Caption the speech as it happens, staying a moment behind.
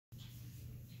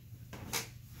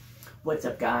What's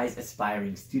up guys,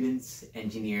 aspiring students,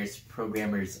 engineers,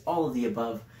 programmers, all of the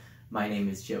above. My name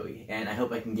is Joey and I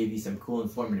hope I can give you some cool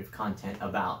informative content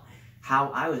about how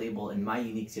I was able in my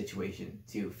unique situation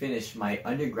to finish my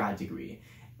undergrad degree,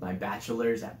 my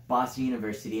bachelor's at Boston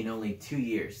University in only 2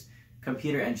 years,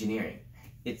 computer engineering.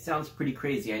 It sounds pretty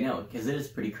crazy, I know, because it is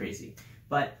pretty crazy,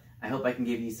 but I hope I can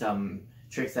give you some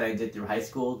tricks that I did through high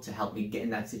school to help me get in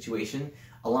that situation,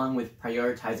 along with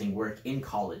prioritizing work in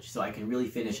college so I can really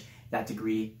finish that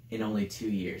degree in only 2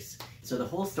 years. So the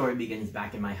whole story begins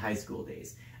back in my high school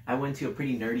days. I went to a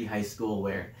pretty nerdy high school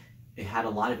where it had a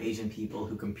lot of Asian people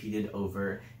who competed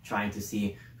over trying to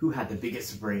see who had the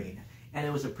biggest brain. And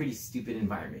it was a pretty stupid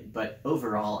environment, but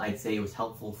overall I'd say it was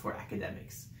helpful for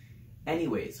academics.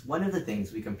 Anyways, one of the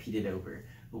things we competed over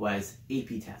was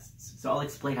AP tests. So I'll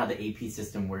explain how the AP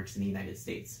system works in the United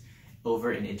States.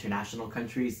 Over in international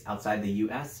countries outside the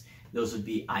US, those would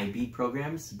be IB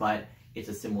programs, but it's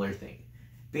a similar thing.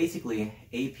 Basically,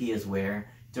 AP is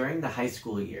where, during the high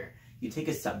school year, you take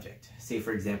a subject, say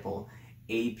for example,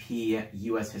 AP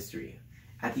US History.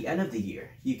 At the end of the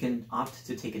year, you can opt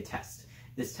to take a test.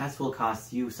 This test will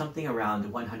cost you something around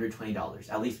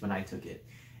 $120, at least when I took it.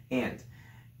 And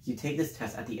you take this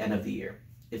test at the end of the year.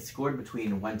 It's scored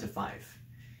between 1 to 5.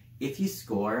 If you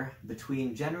score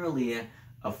between generally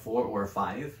a 4 or a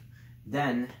 5,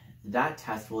 then that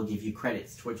test will give you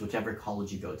credits towards whichever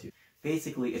college you go to.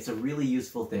 Basically, it's a really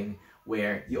useful thing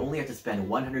where you only have to spend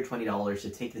 $120 to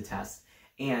take the test,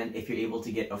 and if you're able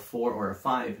to get a 4 or a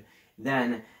 5,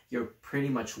 then you're pretty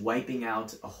much wiping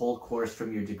out a whole course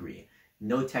from your degree.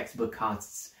 No textbook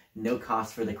costs, no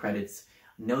cost for the credits,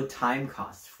 no time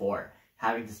costs for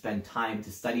having to spend time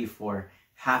to study for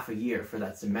half a year for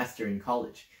that semester in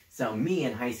college. So me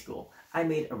in high school, I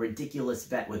made a ridiculous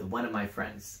bet with one of my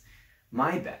friends.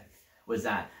 My bet was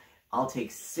that I'll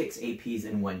take 6 APs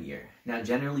in 1 year. Now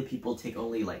generally people take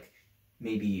only like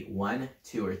maybe 1,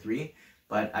 2, or 3,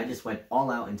 but I just went all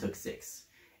out and took 6.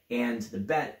 And the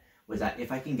bet was that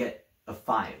if I can get a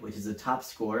 5, which is the top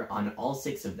score on all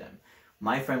 6 of them,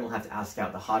 my friend will have to ask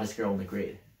out the hottest girl in the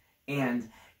grade. And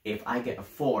if I get a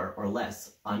 4 or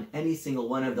less on any single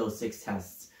one of those 6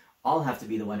 tests, I'll have to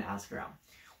be the one to ask her out.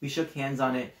 We shook hands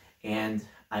on it, and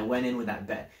I went in with that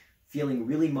bet, feeling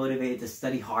really motivated to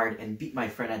study hard and beat my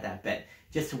friend at that bet,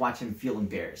 just to watch him feel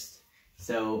embarrassed.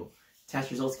 So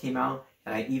test results came out,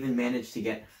 and I even managed to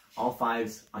get all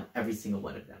 5s on every single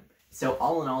one of them. So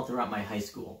all in all, throughout my high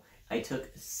school, I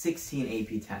took 16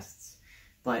 AP tests.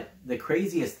 But the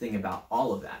craziest thing about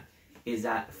all of that is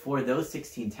that for those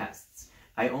 16 tests,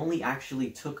 I only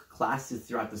actually took classes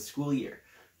throughout the school year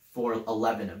for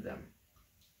 11 of them.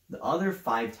 The other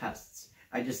 5 tests,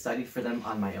 I just studied for them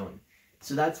on my own.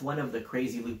 So that's one of the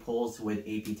crazy loopholes with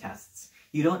AP tests.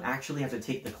 You don't actually have to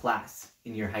take the class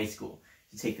in your high school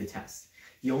to take the test.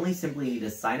 You only simply need to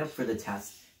sign up for the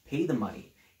test, pay the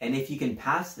money, and if you can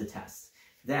pass the test,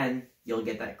 then you'll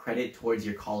get that credit towards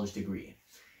your college degree.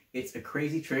 It's a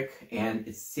crazy trick and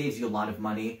it saves you a lot of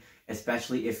money,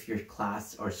 especially if your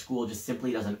class or school just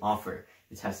simply doesn't offer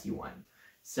the test you want.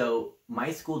 So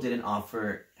my school didn't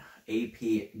offer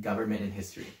AP Government and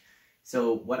History.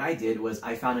 So what I did was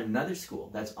I found another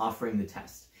school that's offering the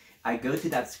test. I go to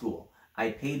that school, I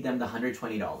paid them the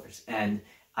 $120, and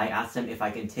I asked them if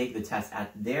I can take the test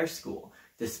at their school,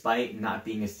 despite not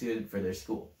being a student for their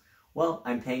school. Well,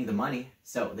 I'm paying the money,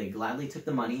 so they gladly took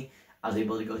the money. I was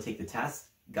able to go take the test,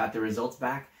 got the results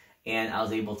back, and I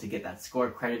was able to get that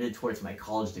score credited towards my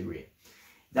college degree.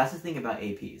 That's the thing about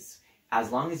APs.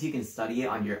 As long as you can study it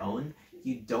on your own,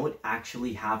 you don't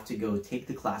actually have to go take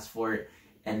the class for it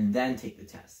and then take the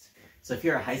test. So if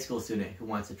you're a high school student who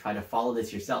wants to try to follow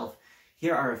this yourself,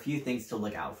 here are a few things to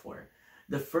look out for.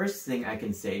 The first thing I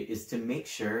can say is to make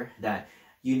sure that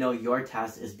you know your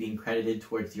test is being credited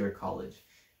towards your college.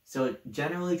 So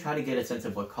generally try to get a sense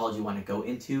of what college you want to go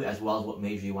into as well as what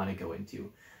major you want to go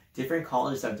into. Different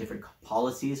colleges have different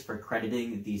policies for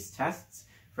crediting these tests.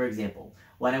 For example,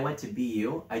 when I went to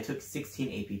BU, I took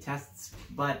 16 AP tests,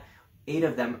 but 8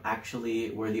 of them actually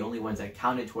were the only ones that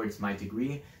counted towards my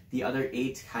degree. The other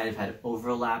 8 kind of had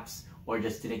overlaps or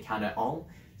just didn't count at all.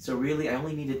 So really, I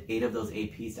only needed 8 of those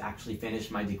APs to actually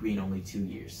finish my degree in only 2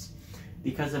 years.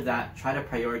 Because of that, try to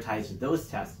prioritize those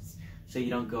tests so you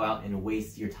don't go out and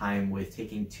waste your time with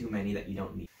taking too many that you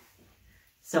don't need.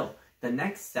 So the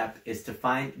next step is to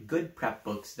find good prep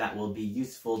books that will be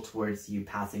useful towards you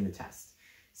passing the test.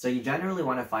 So you generally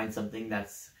want to find something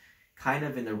that's kind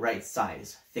of in the right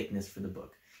size, thickness for the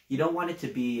book. You don't want it to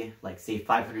be like, say,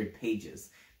 500 pages,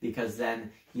 because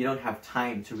then you don't have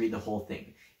time to read the whole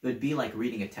thing. It would be like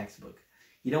reading a textbook.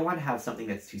 You don't want to have something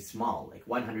that's too small, like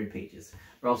 100 pages,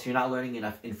 or else you're not learning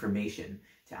enough information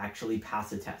to actually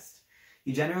pass a test.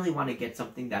 You generally want to get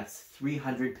something that's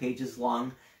 300 pages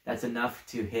long. That's enough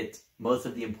to hit most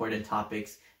of the important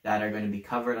topics that are going to be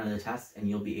covered on the test, and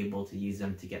you'll be able to use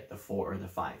them to get the 4 or the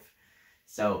 5.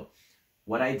 So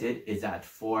what I did is that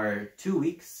for 2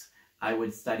 weeks, I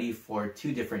would study for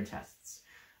 2 different tests.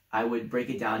 I would break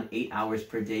it down 8 hours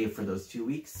per day for those 2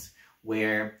 weeks,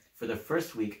 where for the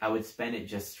first week, I would spend it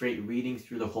just straight reading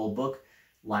through the whole book,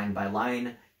 line by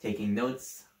line, taking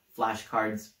notes,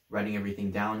 flashcards, writing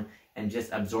everything down, and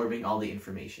just absorbing all the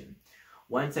information.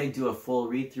 Once I do a full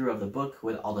read-through of the book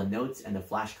with all the notes and the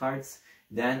flashcards,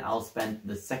 then I'll spend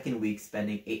the second week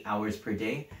spending 8 hours per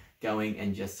day going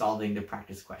and just solving the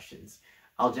practice questions.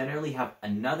 I'll generally have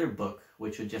another book,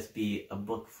 which would just be a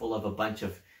book full of a bunch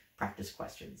of practice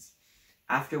questions.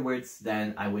 Afterwards,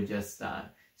 then I would just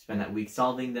spend that week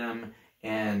solving them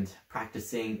and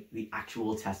practicing the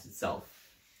actual test itself.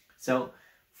 So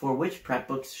for which prep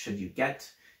books should you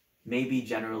get? Maybe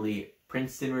generally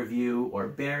Princeton Review or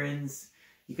Barron's.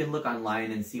 You can look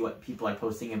online and see what people are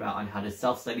posting about on how to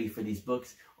self-study for these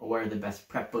books or what are the best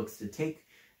prep books to take,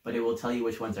 but it will tell you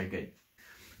which ones are good.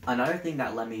 Another thing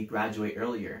that let me graduate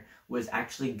earlier was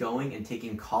actually going and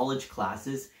taking college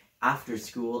classes after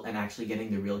school and actually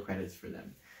getting the real credits for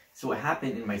them. So what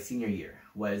happened in my senior year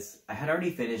was I had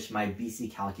already finished my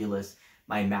BC Calculus,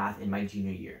 my math in my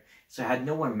junior year. So I had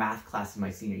no more math class in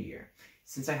my senior year.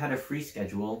 Since I had a free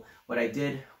schedule, what I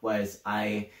did was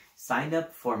I signed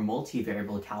up for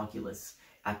multivariable calculus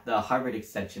at the Harvard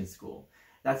Extension School.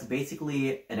 That's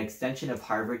basically an extension of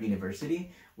Harvard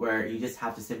University where you just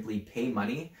have to simply pay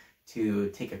money to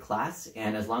take a class,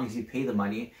 and as long as you pay the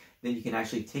money, then you can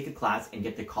actually take a class and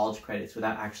get the college credits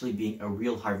without actually being a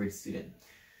real Harvard student.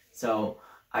 So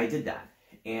I did that,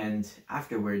 and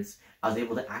afterwards I was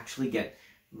able to actually get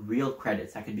real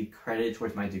credits that could be credited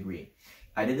towards my degree.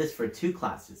 I did this for 2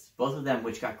 classes, both of them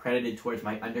which got credited towards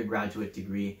my undergraduate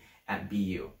degree at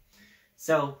BU.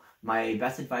 So my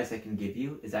best advice I can give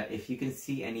you is that if you can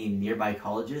see any nearby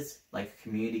colleges, like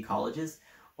community colleges,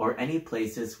 or any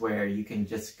places where you can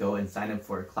just go and sign up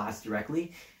for a class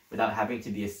directly without having to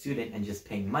be a student and just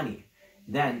paying money,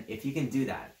 then if you can do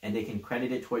that and they can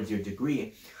credit it towards your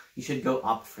degree, you should go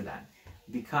opt for that.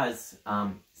 Because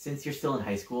since you're still in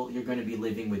high school, you're going to be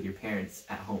living with your parents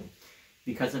at home.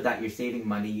 Because of that, you're saving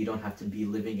money. You don't have to be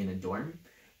living in a dorm,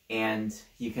 and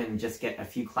you can just get a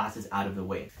few classes out of the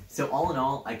way. So all in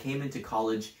all, I came into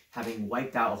college having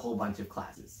wiped out a whole bunch of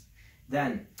classes.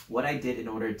 Then what I did in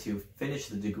order to finish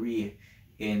the degree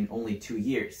in only 2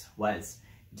 years was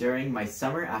during my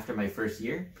summer after my first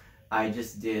year, I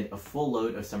just did a full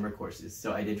load of summer courses.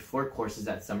 So I did 4 courses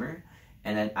that summer,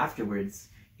 and then afterwards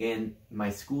in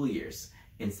my school years,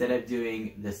 instead of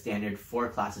doing the standard 4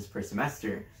 classes per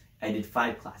semester, I did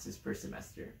 5 classes per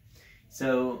semester.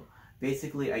 So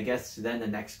basically, I guess then the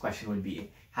next question would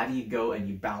be, how do you go and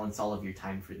you balance all of your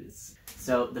time for this?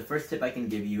 So the first tip I can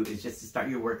give you is just to start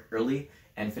your work early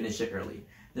and finish it early.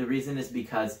 The reason is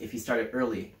because if you start it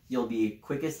early, you'll be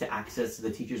quickest to access the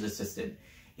teacher's assistant.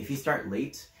 If you start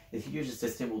late, the teacher's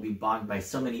assistant will be bogged by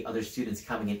so many other students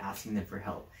coming and asking them for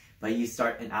help. But you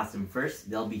start and ask them first,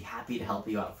 they'll be happy to help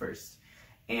you out first.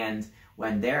 And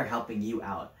when they're helping you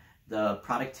out, the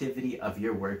productivity of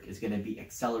your work is going to be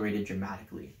accelerated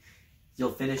dramatically.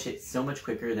 You'll finish it so much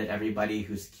quicker than everybody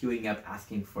who's queuing up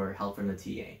asking for help from the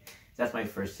TA. So that's my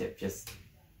first tip. Just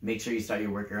make sure you start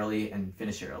your work early and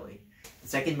finish it early. The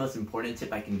second most important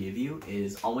tip I can give you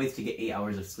is always to get 8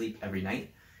 hours of sleep every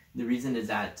night. The reason is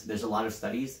that there's a lot of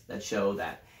studies that show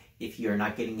that if you're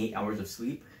not getting 8 hours of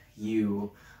sleep,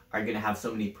 you are going to have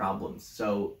so many problems.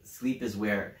 So sleep is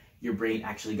where your brain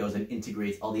actually goes and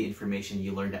integrates all the information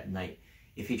you learned at night.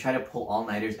 If you try to pull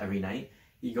all-nighters every night,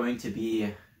 you're going to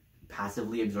be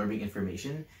passively absorbing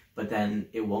information, but then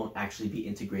it won't actually be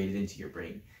integrated into your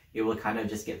brain. It will kind of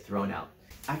just get thrown out.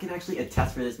 I can actually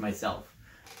attest for this myself.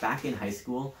 Back in high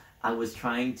school, I was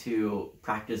trying to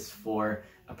practice for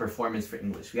a performance for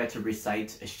English. We had to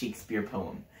recite a Shakespeare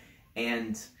poem,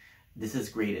 and this is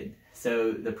graded.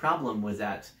 So the problem was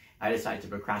that I decided to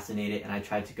procrastinate it and I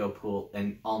tried to go pull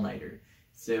an all-nighter.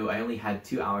 So I only had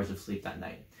 2 hours of sleep that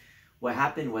night. What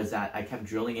happened was that I kept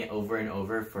drilling it over and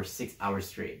over for 6 hours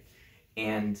straight.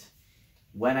 And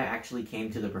when I actually came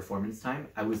to the performance time,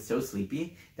 I was so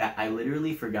sleepy that I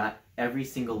literally forgot every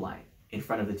single line in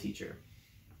front of the teacher.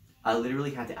 I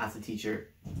literally had to ask the teacher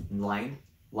line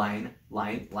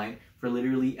for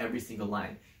literally every single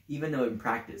line. Even though in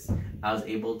practice, I was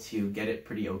able to get it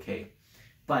pretty okay.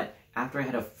 But after I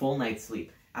had a full night's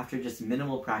sleep, after just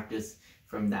minimal practice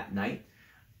from that night,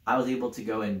 I was able to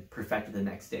go and perfect it the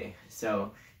next day.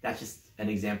 So that's just an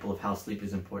example of how sleep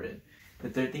is important. The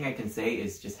third thing I can say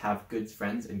is just have good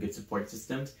friends and good support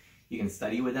systems. You can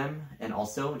study with them, and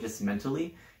also just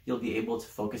mentally, you'll be able to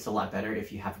focus a lot better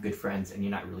if you have good friends and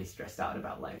you're not really stressed out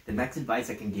about life. The next advice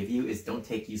I can give you is don't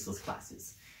take useless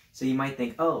classes. So you might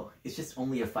think, oh, it's just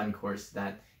only a fun course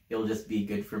that it'll just be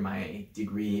good for my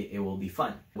degree, it will be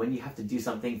fun. When you have to do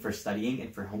something for studying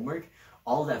and for homework,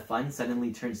 all that fun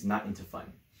suddenly turns not into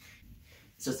fun.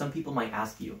 So some people might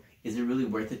ask you, is it really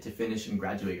worth it to finish and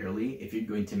graduate early if you're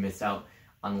going to miss out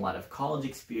on a lot of college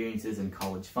experiences and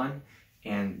college fun?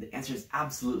 And the answer is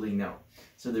absolutely no.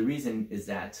 So the reason is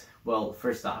that, well,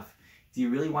 first off, do you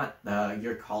really want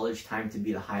your college time to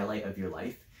be the highlight of your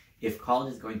life? If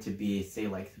college is going to be, say,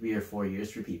 like 3 or 4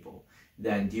 years for people,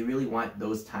 then do you really want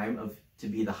those time to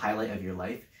be the highlight of your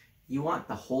life? You want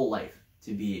the whole life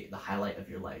to be the highlight of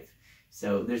your life.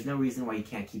 So there's no reason why you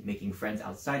can't keep making friends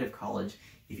outside of college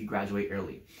if you graduate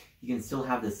early. You can still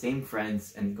have the same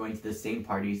friends and going to the same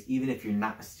parties even if you're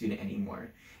not a student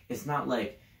anymore. It's not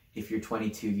like if you're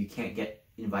 22, you can't get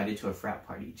invited to a frat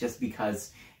party just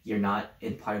because you're not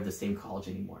in part of the same college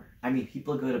anymore. I mean,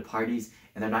 people go to parties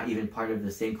and they're not even part of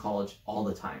the same college all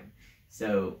the time.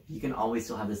 So you can always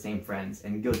still have the same friends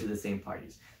and go to the same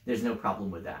parties. There's no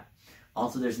problem with that.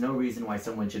 Also, there's no reason why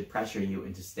someone should pressure you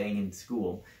into staying in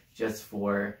school just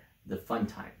for the fun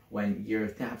time when you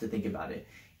have to think about it.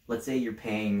 Let's say you're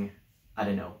paying, I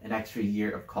don't know, an extra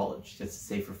year of college just to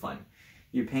say for fun.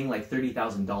 You're paying like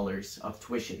 $30,000 of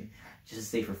tuition just to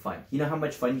say for fun. You know how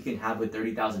much fun you can have with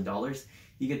 $30,000?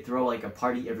 You could throw like a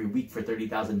party every week for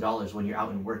 $30,000 when you're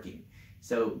out and working.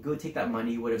 So go take that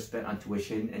money you would have spent on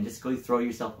tuition and just go throw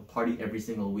yourself a party every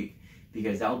single week,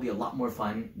 because that will be a lot more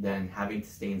fun than having to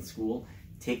stay in school,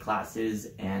 take classes,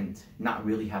 and not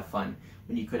really have fun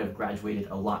when you could have graduated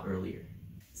a lot earlier.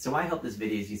 So I hope this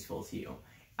video is useful to you.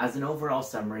 As an overall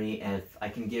summary, if I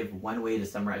can give one way to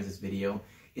summarize this video,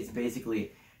 it's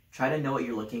basically try to know what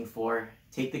you're looking for,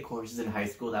 take the courses in high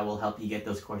school that will help you get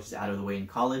those courses out of the way in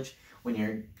college. When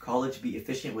you're in college, be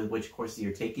efficient with which courses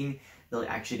you're taking. They'll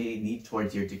actually lead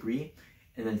towards your degree.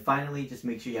 And then finally, just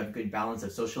make sure you have a good balance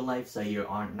of social life so you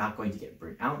are not going to get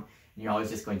burnt out and you're always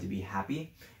just going to be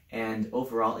happy. And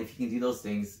overall, if you can do those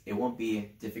things, it won't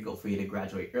be difficult for you to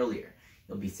graduate earlier.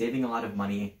 You'll be saving a lot of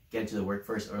money, get into the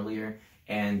workforce earlier,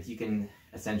 and you can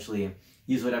essentially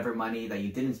use whatever money that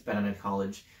you didn't spend on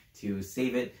college to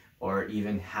save it or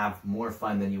even have more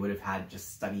fun than you would have had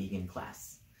just studying in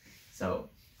class. So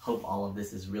hope all of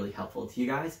this is really helpful to you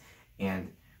guys,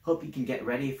 and hope you can get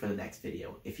ready for the next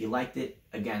video. If you liked it,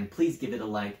 again, please give it a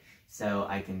like so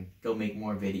I can go make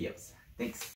more videos. Thanks.